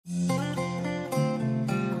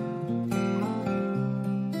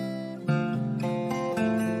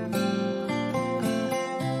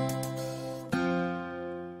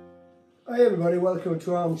Hi everybody, welcome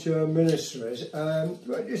to Armchair Ministries. Just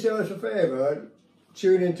do us a favour,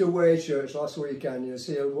 tune into Way Church last weekend. You'll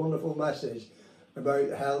see a wonderful message about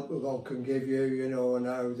the help that God can give you, you know, and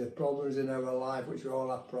how the problems in our life, which we all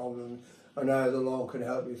have problems, and how the Lord can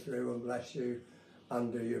help you through and bless you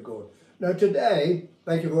and do you good. Now today,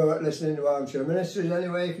 thank you for listening to Armchair Ministries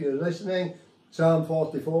anyway. If you're listening, Psalm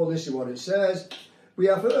 44, this is what it says. We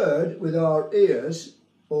have heard with our ears,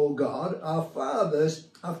 O God, our fathers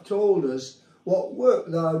have told us what work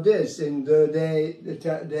thou didst in the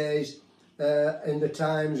days, in the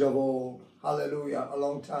times of old. Hallelujah, a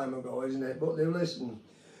long time ago, isn't it? But they listened.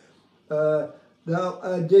 Thou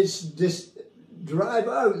didst drive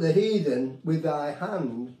out the heathen with thy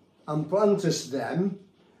hand and plantest them,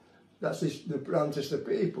 that's plantest the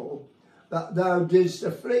people, that thou didst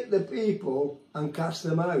afflict the people and cast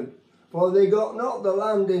them out. For they got not the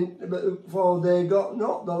land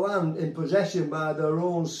in possession by their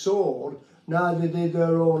own sword, neither did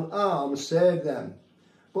their own arm save them.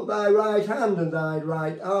 But thy right hand and thy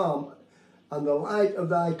right arm, and the light of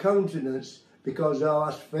thy countenance, because thou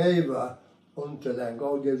hast favour unto them.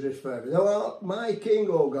 God gives us favour. Thou art my king,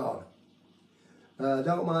 O God. Thou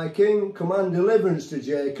art my king, command deliverance to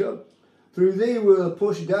Jacob. Through thee we will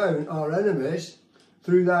push down our enemies.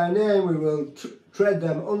 Through thy name we will tread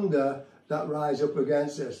them under that rise up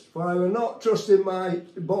against us. For I will not trust in my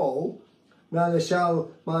bow, neither shall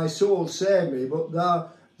my soul save me, but thou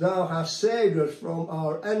hast saved us from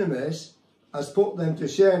our enemies, hast put them to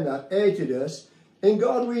shame that hated us. In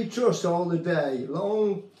God we trust all the day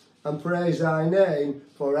long, and praise thy name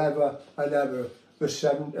forever and ever. Verse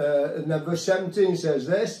 17 says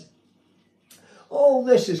this, all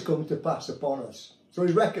this has come to pass upon us. So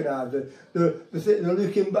he's recognised they're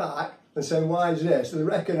looking back and saying, why is this? So they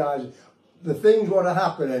recognise the things what are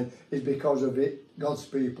happening is because of it, God's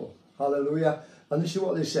people. Hallelujah. And this is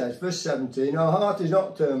what it says, verse 17, our heart is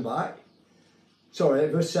not turned back. Sorry,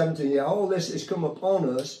 verse 17, yeah, all this has come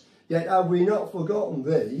upon us, yet have we not forgotten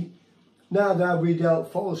thee, neither have we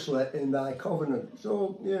dealt falsely in thy covenant.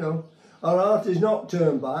 So, you know, our heart is not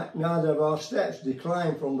turned back, neither have our steps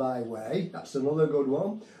declined from thy way. That's another good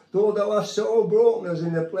one. Though thou hast so broken us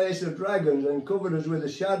in the place of dragons and covered us with the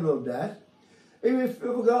shadow of death, if we've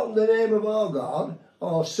forgotten the name of our God,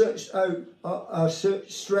 or stretched out our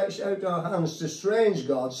hands to strange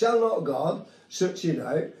gods, shall not God search it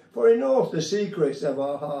out? For he knoweth the secrets of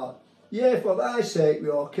our heart. Yea, for thy sake we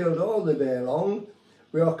are killed all the day long.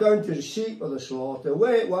 We are counted as sheep for the slaughter.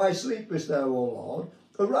 Wait, why sleepest thou, O Lord?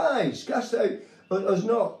 Arise, cast out us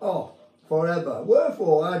not off forever.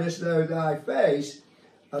 Wherefore hidest thou thy face,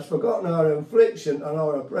 hast forgotten our affliction and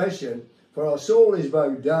our oppression? For our soul is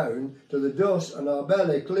bowed down to the dust, and our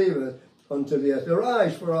belly cleaveth unto the earth.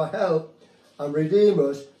 Arise for our help, and redeem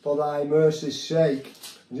us for thy mercy's sake.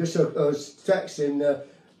 And just a text in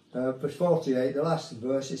verse 48, the last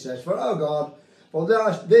verse, it says, for our God, for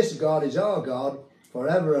this God is our God,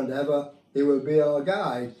 forever and ever. He will be our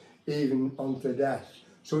guide, even unto death.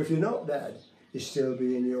 So if you're not dead, he's still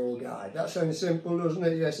being your guide. That sounds simple, doesn't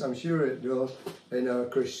it? Yes, I'm sure it does in our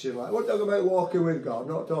Christian life. We're talking about walking with God,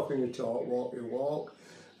 not talking to talk, walk you walk.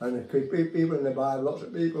 And people in the Bible, lots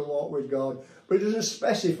of people walk with God, but it doesn't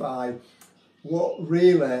specify what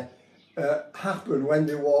really happened when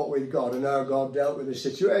they walked with God and how God dealt with the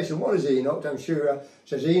situation. What is Enoch? I'm sure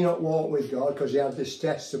says Enoch walked with God because he had this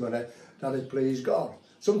testimony that it pleased God.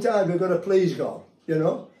 Sometimes we've got to please God, you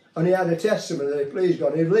know. And he had a testimony that he pleased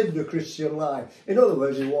God. He lived a Christian life. In other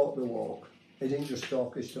words, he walked the walk. He didn't just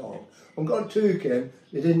talk his talk. When God took him,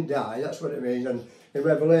 he didn't die. That's what it means. And in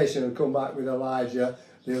Revelation, he'll come back with Elijah.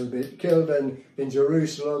 They'll be killed in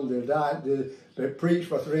Jerusalem. They'll die. They'll preach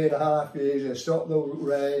for 3.5 years. They'll stop the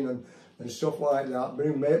rain and stuff like that.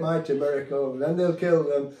 Bring mighty miracles. Then they'll kill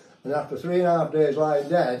them. And after 3.5 days lying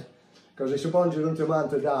dead, because it's appointed unto man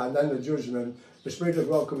to die, and then the judgment, the Spirit of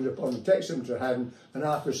God comes upon them, takes them to heaven, and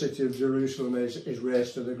half the city of Jerusalem is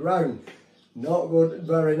razed to the ground. Not good,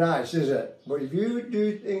 very nice, is it? But if you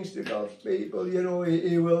do things to God's people, you know,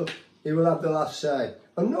 he will have the last say.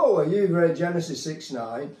 And Noah, you read Genesis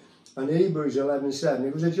 6:9 and Hebrews 11:7. He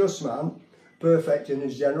was a just man, perfect in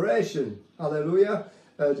his generation. Hallelujah.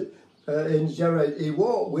 He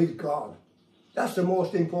walked with God. That's the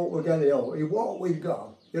most important thing of all. He walked with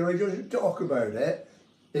God. You know, he doesn't talk about it.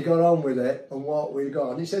 He got on with it and walked with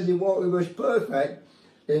God. He says he was perfect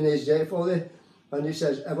in his day. And he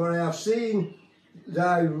says, for I have seen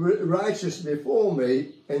thy righteousness before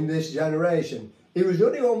me in this generation. He was the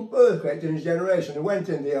only one perfect in his generation. He went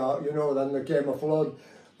in the ark, you know, then there came a flood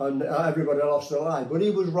and everybody lost their life. But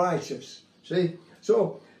he was righteous. See?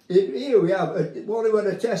 So here we have what he had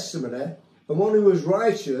a testimony and one who was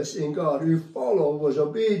righteous in God, who followed, was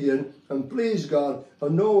obedient and pleased God,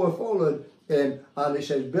 and Noah followed him, and he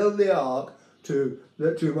says, build the ark to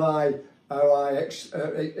my, how I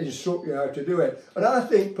instruct you how to do it. And I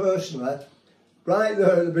think personally, right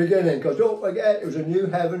there at the beginning, because don't forget, it was a new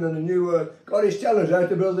heaven and a new earth. God is telling us how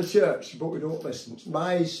to build a church, but we don't listen.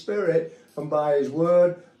 By His Spirit and by His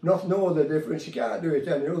Word, no other difference. You can't do it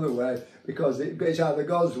any other way, because it's either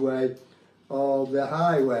God's way or the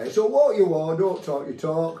highway. So walk you walk, don't talk you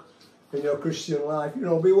talk in your Christian life. You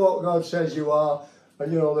know, be what God says you are,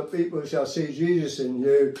 and you know that people shall see Jesus in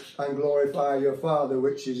you and glorify your Father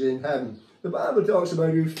which is in heaven. The Bible talks about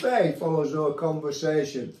whose faith follows no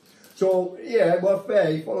conversation. So, yeah, what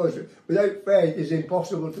faith follows. Without faith, it's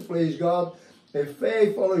impossible to please God. If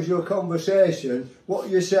faith follows your conversation, what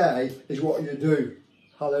you say is what you do.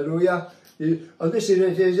 Hallelujah. And this is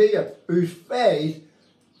it is here. Whose faith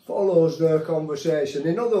follows their conversation.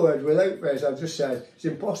 In other words, without faith, I've just said, it's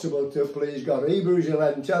impossible to please God. Hebrews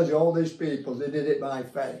 11 tells you all these people, they did it by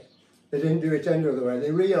faith. They didn't do it any other way.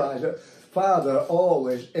 They realised that, Father,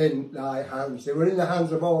 always in thy hands. They were in the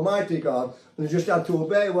hands of Almighty God, and they just had to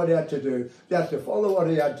obey what He had to do. They had to follow what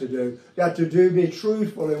He had to do. They had to be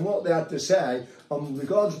truthful in what they had to say, and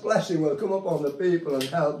God's blessing will come upon the people and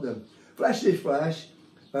help them. Flesh is flesh,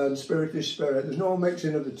 and spirit is spirit. There's no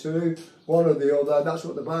mixing of the two, one or the other. That's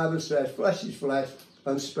what the Bible says. Flesh is flesh,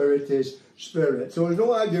 and spirit is spirit. So there's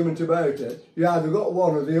no argument about it. You either got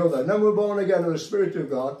one or the other. And then we're born again of the Spirit of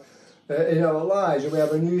God in our lives, and we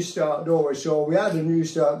have a new start, don't we? So we had a new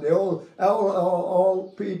start.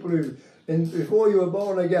 All people who, before you were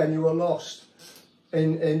born again, you were lost.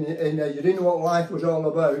 You didn't know what life was all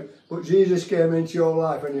about, but Jesus came into your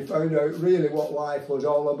life and you found out really what life was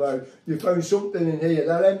all about. You found something in here,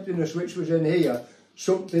 that emptiness which was in here,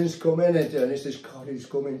 something's come in it, and it says God is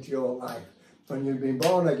come into your life. And you've been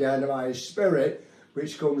born again by His Spirit,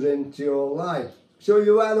 which comes into your life. So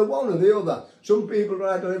you're either one or the other. Some people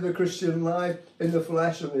try to live the Christian life in the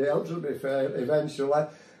flesh, and the helps will be fair eventually.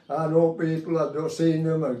 I know people, I've seen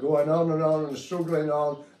them, are going on and struggling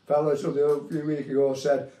on. Fellows a few weeks ago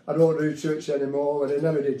said, I don't do church anymore. Well, he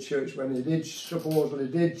never did church when he did, supposedly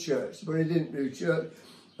did church, but he didn't do church.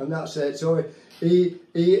 And that's it. So he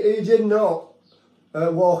did not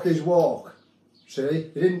walk his walk. See,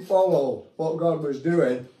 he didn't follow what God was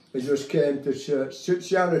doing. He just came to church.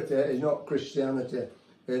 Christianity is not Christianity.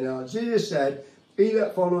 You know, Jesus said, he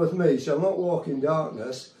that followeth me shall not walk in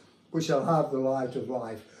darkness, but shall have the light of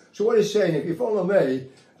life. So what he's saying, if you follow me,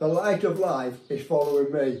 the light of life is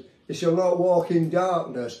following me. You shall not walk in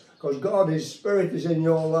darkness, because God, His Spirit is in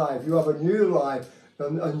your life. You have a new life,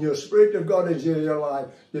 and your Spirit of God is in your life.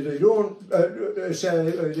 You don't say,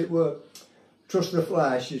 as it were, trust the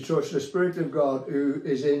flesh, you trust the Spirit of God who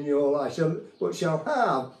is in your life, but shall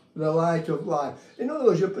have the light of life. In other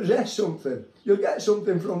words, you possess something. You'll get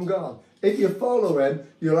something from God. If you follow Him,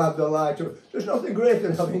 you'll have the light of. There's nothing greater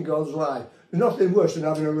than having God's light. There's nothing worse than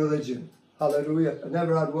having a religion. Hallelujah. I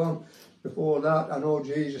never had one before that. I know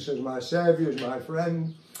Jesus as my Saviour, as my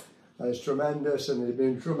friend. And it's tremendous, and He's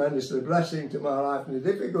been tremendously a blessing to my life. In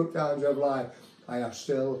the difficult times of life, I have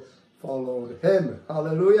still followed Him.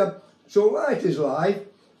 Hallelujah. So light is life.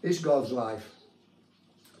 It's God's life.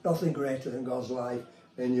 Nothing greater than God's life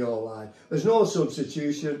in your life. There's no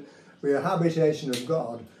substitution. We are a habitation of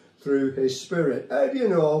God through His Spirit. How do you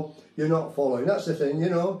know you're not following? That's the thing, you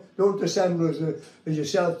know. Don't assemble as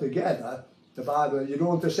yourself together. The Bible, you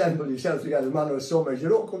don't assemble yourself together, man of summers. You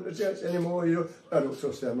don't come to church anymore. I don't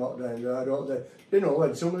trust them not down there. I don't. You know,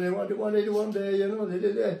 when somebody wanted one day, you know, they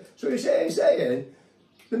did it. So he's saying,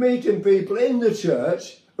 they're meeting people in the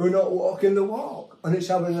church who are not walking the walk, and it's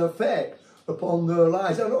having an effect upon their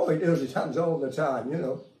lives. I know it does, it happens all the time, you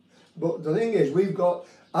know. But the thing is, we've got,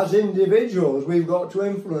 as individuals, we've got to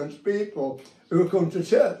influence people who come to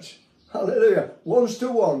church. Hallelujah. Ones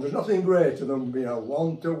to one. There's nothing greater than being a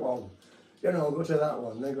one-to-one. You know, go to that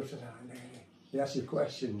one, then go to that. You ask your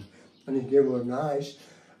question, and you give them a nice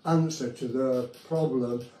answer to the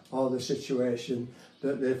problem or the situation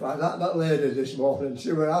that they find. That lady this morning,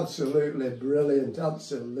 she was absolutely brilliant,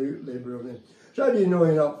 absolutely brilliant. So how do you know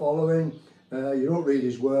you're not following? You don't read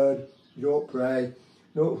His Word, you don't pray,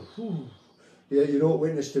 you don't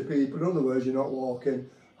witness to people. In other words, you're not walking,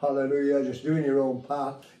 hallelujah, just doing your own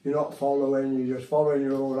path. You're not following, you're just following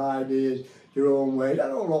your own ideas, your own ways. I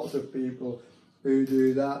know lots of people who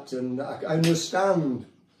do that, and I understand,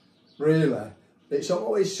 really. It's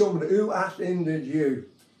always somebody who hath hindered you.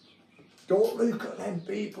 Don't look at them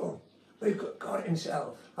people. Look at God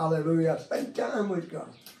Himself. Hallelujah. Spend time with God.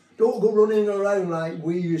 Don't go running around like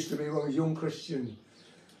we used to be when we were young Christians.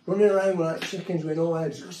 running around like chickens with no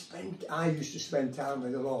heads. I used to spend time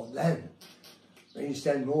with the Lord then. When you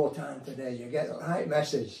spend more time today, you get the right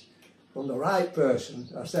message from the right person.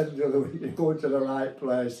 I said it the other week, you're going to the right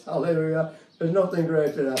place. Hallelujah. There's nothing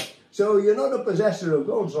greater than that. So you're not a possessor of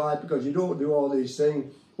God's life because you don't do all these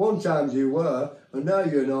things. One time you were, and now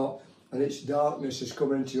you're not. And it's darkness has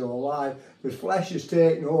come into your life. The flesh has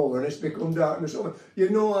taken over and it's become darkness.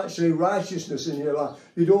 You've no actually righteousness in your life.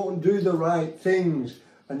 You don't do the right things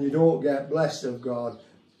and you don't get blessed of God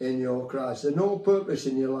in your Christ. There's no purpose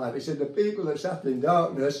in your life. He said the people that sat in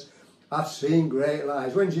darkness have seen great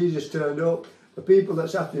light. When Jesus turned up, the people that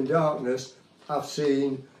sat in darkness have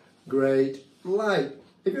seen great light.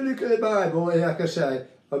 If you look at the Bible, like I say,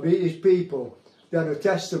 of these people, they had a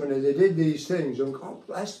testimony, they did these things, and God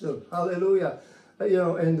blessed them, hallelujah, you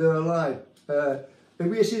know, in their life.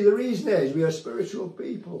 And we see the reason is we are spiritual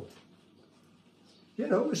people. You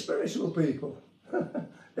know, we're spiritual people.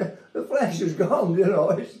 The flesh is gone, you know,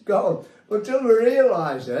 it's gone. Until we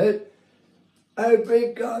realise it, how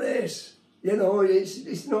big God is. You know,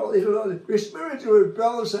 it's not, we're spiritual.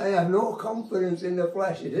 Paul said, I have no confidence in the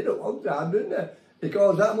flesh. He did it one time, didn't he? He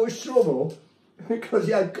caused that much trouble. Because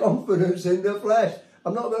he had confidence in the flesh.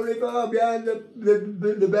 I'm not very far behind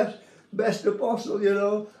the best apostle, you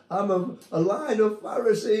know. I'm a line of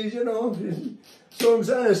Pharisees, you know. So I'm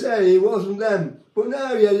trying to say he wasn't them. But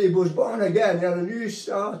now he was born again. He had a new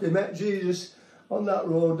start. He met Jesus on that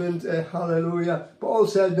road, didn't he? Hallelujah. Paul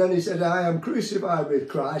said then, he said, I am crucified with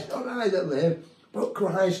Christ. Not I that live, but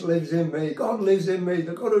Christ lives in me. God lives in me.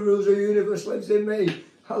 The God who rules the universe lives in me.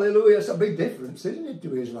 Hallelujah. It's a big difference, isn't it, to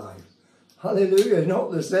his life? Hallelujah, it's not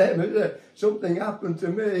the same, is it? Something happened to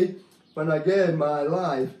me when I gave my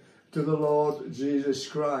life to the Lord Jesus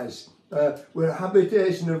Christ. We're a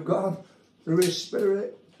habitation of God through His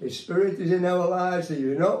Spirit. His Spirit is in our lives. If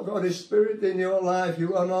you've not got His Spirit in your life,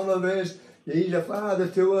 you are none of His. He's a Father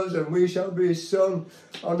to us and we shall be His Son.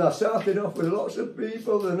 And I started off with lots of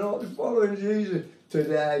people that are not following Jesus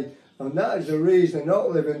today. And that is the reason they're not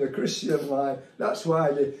living the Christian life. That's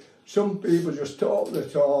why some people just talk the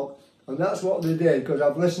talk. And that's what they did, because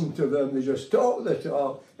I've listened to them. They just talk the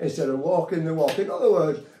talk instead of walking the walk. In other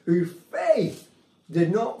words, whose faith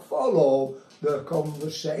did not follow the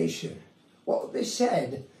conversation. What they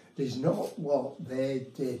said is not what they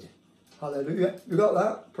did. Hallelujah. You got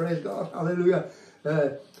that? Praise God. Hallelujah.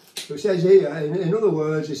 It says here, in other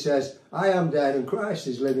words, it says, I am dead and Christ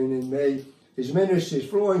is living in me. His ministry is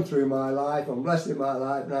flowing through my life. I'm blessed in my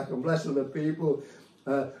life and I can bless other people.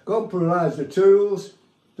 God provides the tools,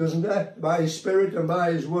 doesn't it? By His Spirit and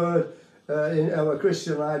by His Word in our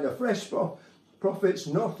Christian life. The flesh profits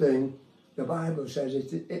nothing. The Bible says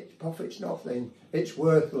it profits nothing. It's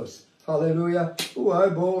worthless. Hallelujah. Oh, how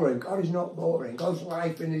boring. God is not boring. God's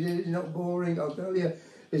life in His is not boring. I'll tell you,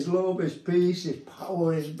 His love, His peace, His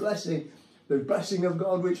power, His blessing. The blessing of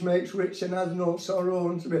God which makes rich and has no sorrow,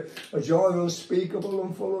 and to be a joy unspeakable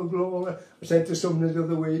and full of glory. I said to somebody the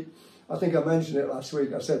other week, I think I mentioned it last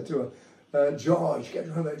week, I said to her, George, get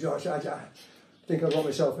remember George, I think I got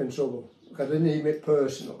myself in trouble because I didn't mean it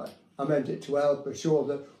personally. I meant it to help her show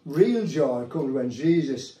that real joy comes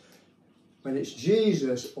when it's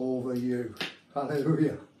Jesus over you.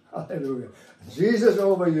 Hallelujah. Hallelujah. Jesus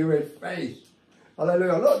over you with faith.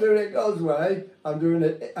 Hallelujah. I'm not doing it God's way. I'm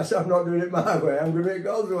not doing it my way. I'm doing it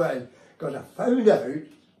God's way. Because I found out,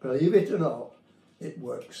 believe it or not, it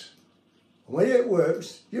works. And when it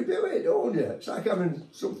works, you do it, don't you? It's like having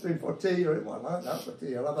something for tea, or well, I like that for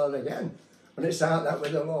tea. I'll have that again. When it's like that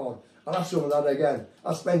with the Lord, I'll have some of that again.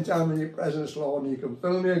 I'll spend time in your presence, Lord, and you can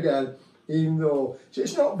fill me again, even though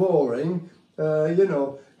it's not boring. You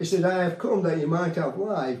know, He said, I have come that you might have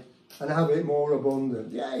life and have it more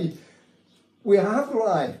abundant. Yay. We have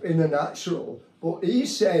life in the natural, but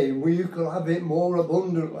He's saying we can have it more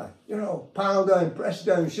abundantly. You know, piled down, pressed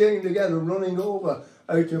down, shaking together, running over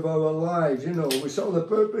out of our lives. You know, we saw the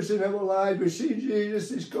purpose in our lives. We see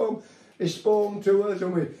Jesus has come, He's spoken to us,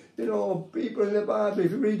 and we, you know, people in the Bible,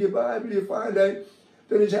 if you read your Bible, you find out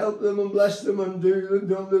that He's helped them and blessed them and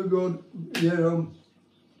done the good, you know.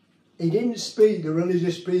 He didn't speak to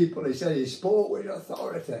religious people. He said He spoke with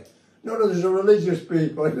authority. None of us are religious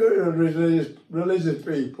people. Religious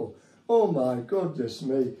people. Oh my goodness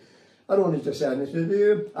me. I don't need to say anything to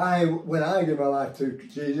you. When I gave my life to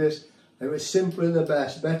Jesus, it was simply the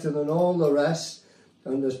best, better than all the rest.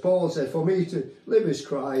 And as Paul said, for me to live is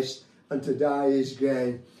Christ and to die is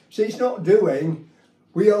gain. See, it's not doing.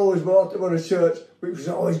 We always brought up on a church which was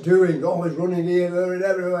always doing, always running here, there and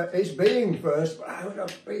everywhere. It's being first, but I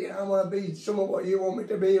want to be some of what you want me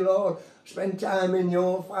to be, Lord. Spend time in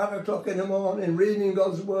your 5 o'clock in the morning, reading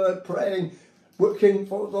God's word, praying. working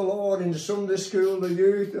for the Lord in Sunday school, the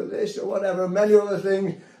youth, or this or whatever, many other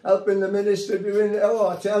things, helping the minister doing it. Oh,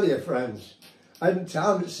 I tell you, friends, I hadn't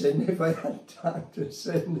time to sin if I had time to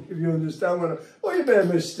sin, if you understand what you make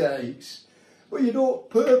mistakes. But you don't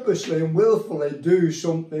purposely and willfully do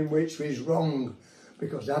something which is wrong,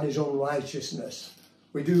 because that is unrighteousness.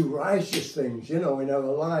 We do righteous things, you know, in our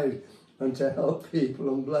lives, and to help people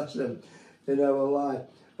and bless them in our life.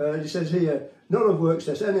 It says here, none of works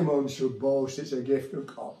lest any man should boast, it's a gift of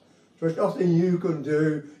God. So it's nothing you can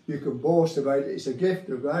do, you can boast about it, it's a gift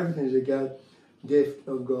of God, everything is a gift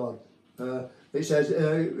of God. It says,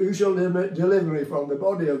 who shall deliver me from the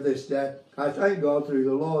body of this death? I thank God through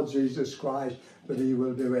the Lord Jesus Christ that he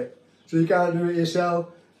will do it. So you can't do it yourself,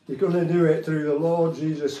 you're going to do it through the Lord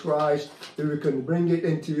Jesus Christ, who can bring it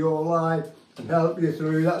into your life and help you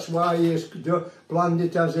through. That's why he has planned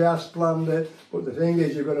it as he has planned it. But the thing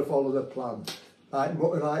is, you're going to follow the plan. Like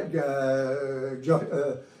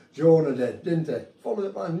Jonah did, didn't he? Follow the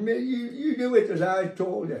plan. You do it as I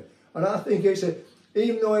told you. And I think it's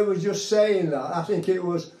even though he was just saying that, I think it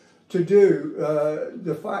was to do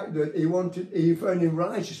the fact that he found him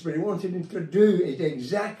righteous, but he wanted him to do it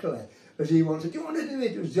exactly as he wanted. Do you want to do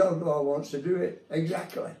it as John wants to do it?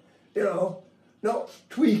 Exactly. You know, not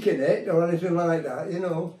tweaking it or anything like that, you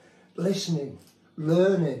know. Listening,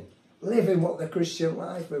 learning, living what the Christian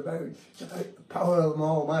life is about. It's about the power of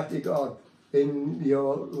Almighty God in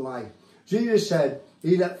your life. Jesus said,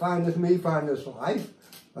 he that findeth me findeth life.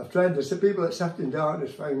 I've tried this. The people that sat in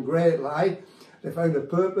darkness found great light. They found a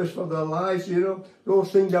purpose for their lives, you know. Those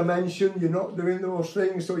things I mentioned, you're not doing those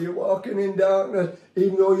things, so you're walking in darkness,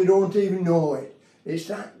 even though you don't even know it. It's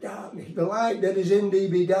that darkness. The light that is in thee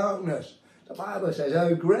be darkness. The Bible says,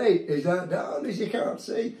 how great is that darkness? You can't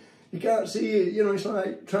see. You can't see it. You know, it's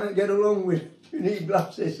like trying to get along with, you need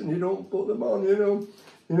glasses and you don't put them on, you know.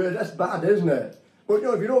 You know, that's bad, isn't it? But, you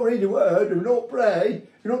know, if you don't read the word, you don't pray,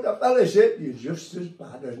 you don't have fellowship, you're just as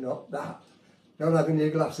bad as not that. Not having your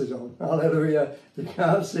glasses on. Hallelujah. You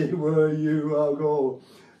can't see where you are going.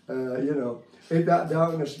 You know, if that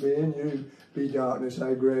darkness be in you, be darkness.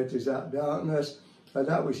 How great is that darkness? And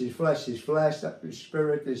that which is flesh, that which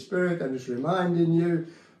is spirit. I'm just reminding you,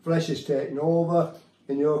 flesh is taken over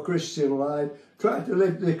in your Christian life. Try to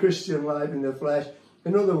live the Christian life in the flesh.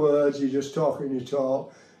 In other words, you just talk and you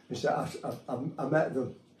talk. You say, I met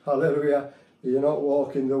them. Hallelujah. You're not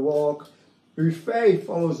walking the walk. Whose faith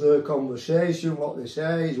follows their conversation, what they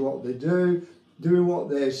say is what they do, doing what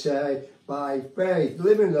they say by faith,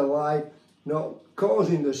 living the life, not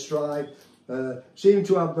causing the strife, seem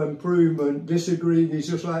to have improvement, disagreement. It's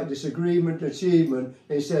just like disagreement, achievement,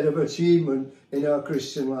 instead of achievement in our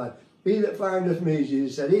Christian life. He that findeth me,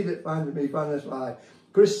 Jesus said, he that findeth me findeth life.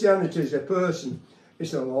 Christianity is a person,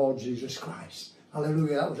 it's the Lord Jesus Christ.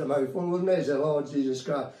 Hallelujah, that was a mouthful, wasn't it? It's the Lord Jesus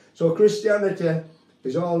Christ. So Christianity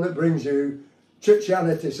is all that brings you,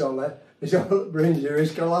 churchianity, is all that brings you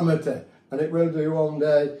is calamity. And it will do one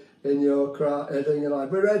day in your life.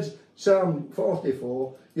 We read Psalm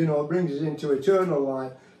 44, you know, it brings us into eternal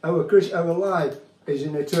life. Our life is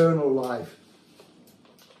an eternal life.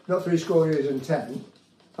 Not 70 years and 10.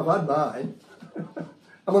 I've had mine.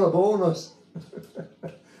 I'm on a bonus.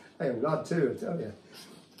 Hey, I'm glad too, I tell you.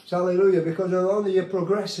 So hallelujah, because only you're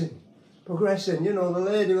progressing. You know, the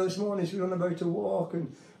lady this morning, she was on about to walk,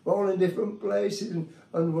 and we're all in different places, and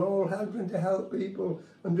we're all helping to help people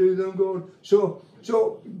and do them good. So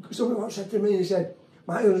someone said to me, he said,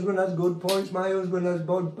 my husband has good points, my husband has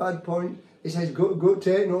bad points. He says, good,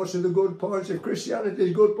 take notes of the good points. If Christianity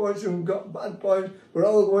is good points and got bad points, we're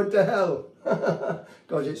all going to hell.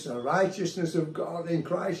 Because it's the righteousness of God in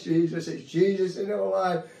Christ Jesus. It's Jesus in our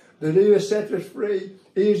life that he has set us free.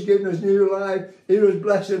 He's given us new life. He was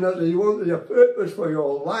blessing us. He wanted a purpose for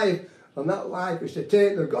your life. And that life is to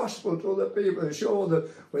take the gospel to other people and show that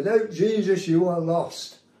without Jesus you are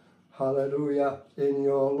lost. Hallelujah, in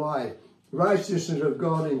your life. Righteousness of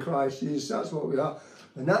God in Christ Jesus, that's what we are.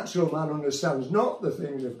 The natural man understands not the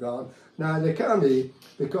things of God, neither can he,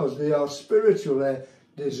 because they are spiritually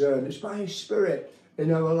discerned. It's by his spirit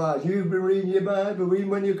in our lives. You've been reading your Bible, even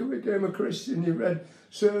when you became a Christian, you read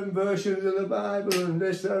certain versions of the Bible and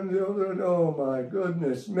this and the other, and oh my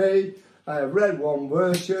goodness me, I have read one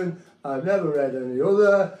version, I've never read any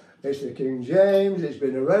other. It's the King James. It's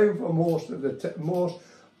been around for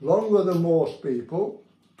longer than most people.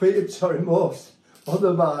 Most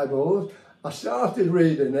other Bibles. I started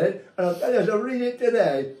reading it, and I'll tell you, as I read it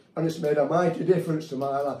today, and it's made a mighty difference to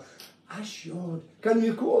my life. I should. Can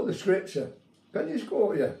you quote the scripture? Can you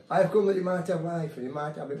quote it? I have come that you might have life, and you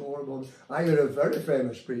might have it more abundant. I heard a very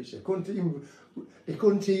famous preacher. He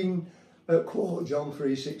couldn't even quote John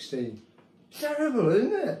 3:16. It's terrible,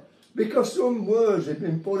 isn't it? Because some words have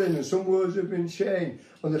been put in and some words have been changed.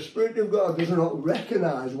 And the Spirit of God does not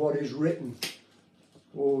recognise what is written.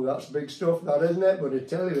 Oh, that's big stuff, that, isn't it? But I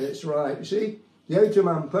tell you, it's right. You see, the outer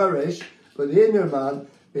man perish, but the inner man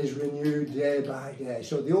is renewed day by day.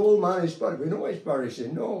 So the old man is perishing. We know it's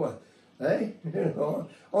perishing, no we? Eh? You know,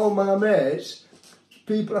 all my mates,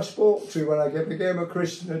 people I spoke to when I became a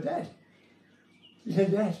Christian are dead. They're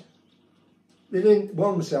dead. They didn't,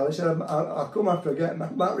 one cell, he said, I'll come after I get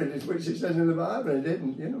married, which it says in the Bible, and he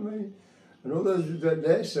didn't, you know what I mean? And others that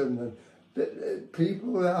this, and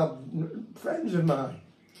people that are friends of mine,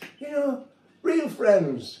 you know, real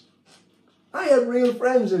friends. I had real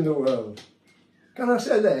friends in the world. Can I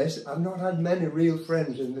say this? I've not had many real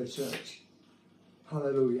friends in the church.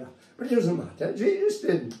 Hallelujah. But it doesn't matter. Jesus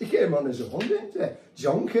didn't. He came on his own, didn't he?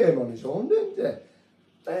 John came on his own, didn't he?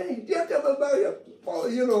 Hey, you have to have a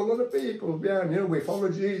lot of people behind, we follow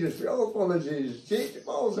Jesus, we all follow Jesus. Jesus,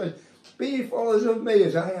 Paul said, be followers of me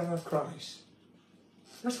as I am of Christ.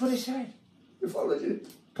 That's what he said. We follow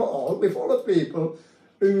Paul, we follow people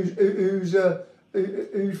whose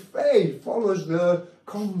faith follows their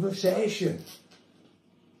conversation.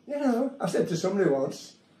 You know, I said to somebody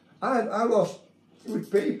once, I lost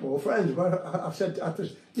with people, friends, but I said,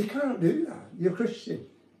 you can't do that, you're Christian.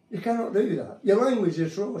 You cannot do that. Your language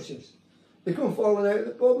is atrocious. They come falling out of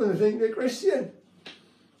the pub and they think they're Christian.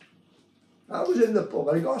 I was in the pub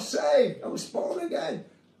and I got saved. I was born again.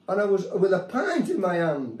 And I was with a pint in my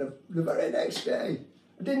hand the very next day.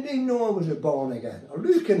 I didn't even know I was born again. I'm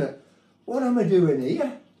looking at, what am I doing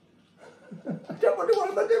here? I don't wonder what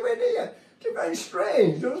am I doing here? It's very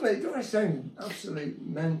strange, doesn't it? Doesn't it sound absolutely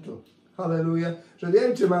mental? Hallelujah. So the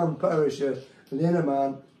outer man perishes and the inner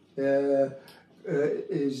man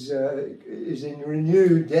is in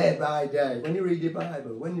renewed day by day. When you read your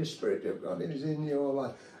Bible, when the Spirit of God is in your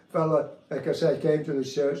life. Fella, like I said, came to the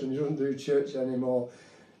church and he doesn't do church anymore.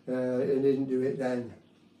 He didn't do it then.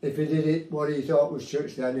 If he did it, what he thought was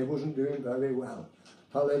church then, he wasn't doing very well.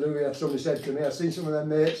 Hallelujah. Somebody said to me, I've seen some of them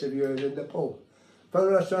mates of yours in the pub.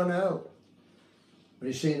 Fella, I was trying to help. But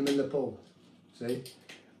he's seen them in the pub. See?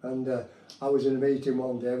 And I was in a meeting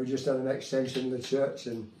one day. We just had an extension of the church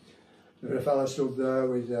and there was a fellow stood there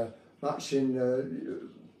with matching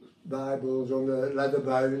Bibles under leather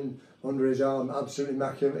bound under his arm, absolutely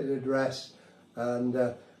immaculately dressed. And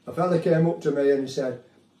a fellow came up to me and he said,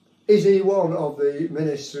 is he one of the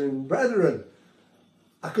ministering brethren?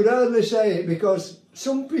 I could hardly say it because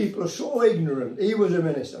some people are so ignorant. He was a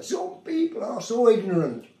minister. Some people are so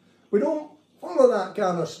ignorant. We don't follow that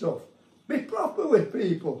kind of stuff. Be proper with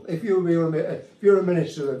people if you're a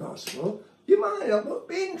minister of the gospel. You might not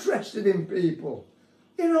be interested in people.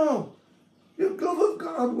 You know, the love of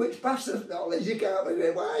God which passeth knowledge. You can't be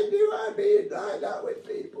saying, why do I be like that with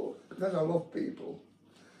people? Because I love people.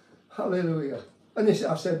 Hallelujah. And I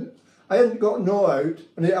said, I hadn't got no out,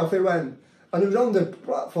 and off he went. And he was on the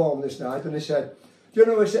platform this night, and he said, do you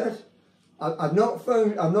know what he said? I've not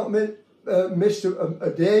missed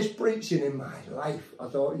a day's preaching in my life. I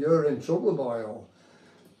thought, you're in trouble, boy.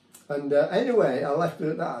 And anyway, I left it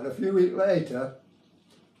at that. And a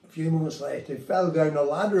few months later, he fell down a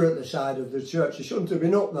ladder at the side of the church. He shouldn't have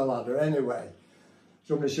been up the ladder anyway.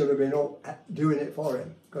 Somebody should have been up doing it for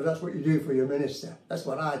him. Because that's what you do for your minister. That's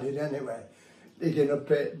what I did anyway. Digging a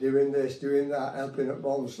pit, doing this, doing that, helping at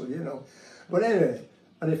Bonsall, you know. But anyway,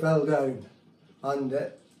 and he fell down. And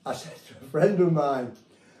I said to a friend of mine,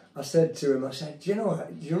 I said to him, do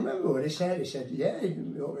you remember what he said? He said, yeah, he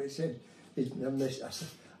said, he's missed.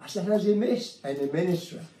 I said, has he missed any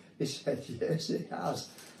ministry? He said, yes, he has.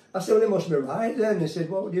 I said, well, he must be right then. He said,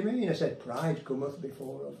 what do you mean? I said, pride cometh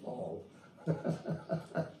before a fall.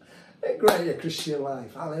 It's great, your Christian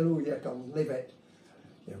life. Hallelujah, you can live it.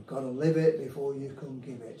 You've got to live it before you can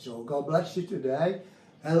give it. So God bless you today.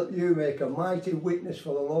 Help you make a mighty witness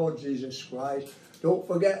for the Lord Jesus Christ. Don't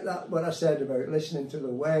forget that what I said about listening to the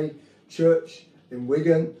Way Church in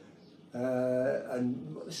Wigan.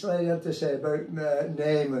 And what the lady had to say about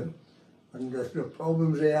Naaman and the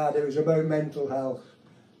problems he had. It was about mental health.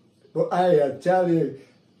 But I tell you,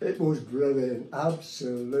 it was brilliant,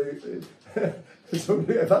 absolutely.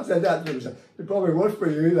 If I said that to him, it probably was for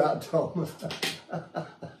you, that, Tom.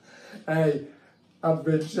 Hey, I've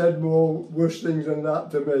been said more worse things than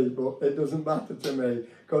that to me, but it doesn't matter to me,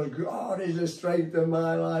 because God is the strength of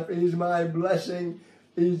my life. He's my blessing.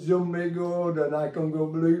 He's done me good, and I can go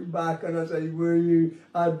look back and I say,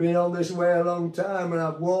 I've been on this way a long time, and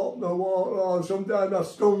I've walked the walk, Lord. Sometimes I've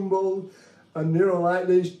stumbled, and like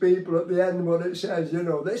these people at the end, what it says,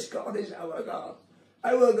 this God is our God.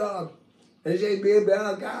 Our God. He said, be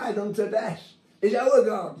our guide unto death. He's our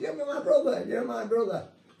God. You're my brother. You're my brother.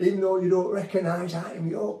 Even though you don't recognise I'm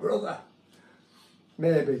your brother.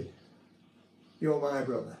 Maybe. You're my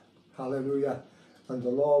brother. Hallelujah. And the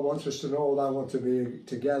Lord wants us to know that I want to be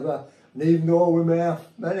together. And even though we may have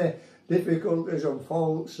many difficulties and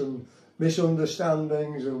faults and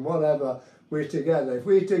misunderstandings and whatever, we're together. If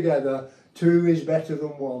we're together, two is better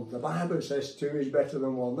than one. The Bible says two is better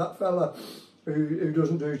than one. That fella who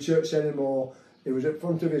doesn't do church anymore, he was at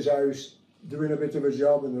front of his house doing a bit of a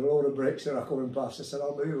job, and a load of bricks that are coming past. I said,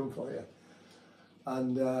 I'll move them for you.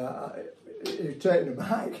 And he was taken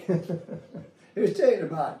aback. He was taken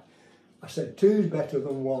aback. I said, two's better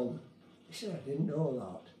than one. He said, I didn't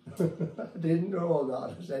know that. I didn't know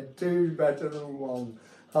that. I said, two's better than one.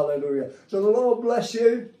 Hallelujah. So the Lord bless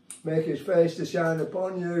you, make his face to shine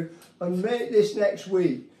upon you, and make this next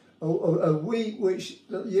week a week which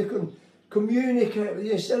you can communicate with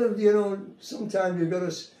you. Instead of, sometimes you've got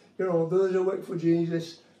to, those who work for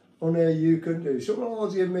Jesus, only you can do. Some of the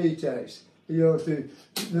Lord's give me text, to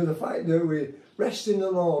the fact that we rest in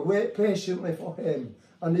the Lord, wait patiently for him,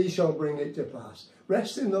 and he shall bring it to pass.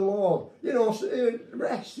 Rest in the Lord. Rest,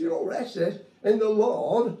 rest in the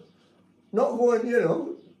Lord. Not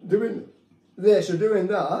going, doing this or doing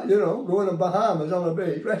that, going to Bahamas on a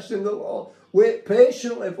beach. Rest in the Lord. Wait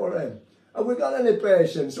patiently for him. Have we got any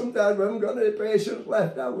patience? Sometimes we haven't got any patience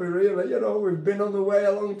left, have we really? We've been on the way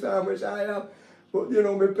a long time, which I have. But,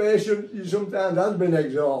 my patience sometimes has been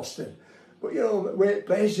exhausted. But, wait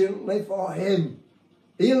patiently for him.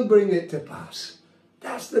 He'll bring it to pass.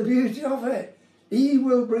 That's the beauty of it. He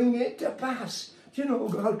will bring it to pass.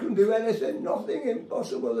 God can do anything. Nothing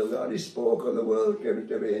impossible. The God he spoke of the world came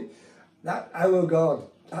to being. That's our God.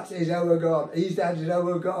 That is our God. That is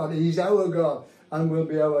our God. He's our God. And will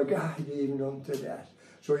be our guide even unto death.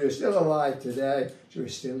 So you're still alive today, so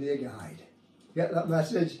he's still your guide. Get that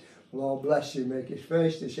message? Lord bless you, make his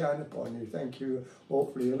face to shine upon you. Thank you.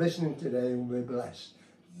 Hopefully you're listening today and will be blessed.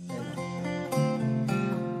 Amen.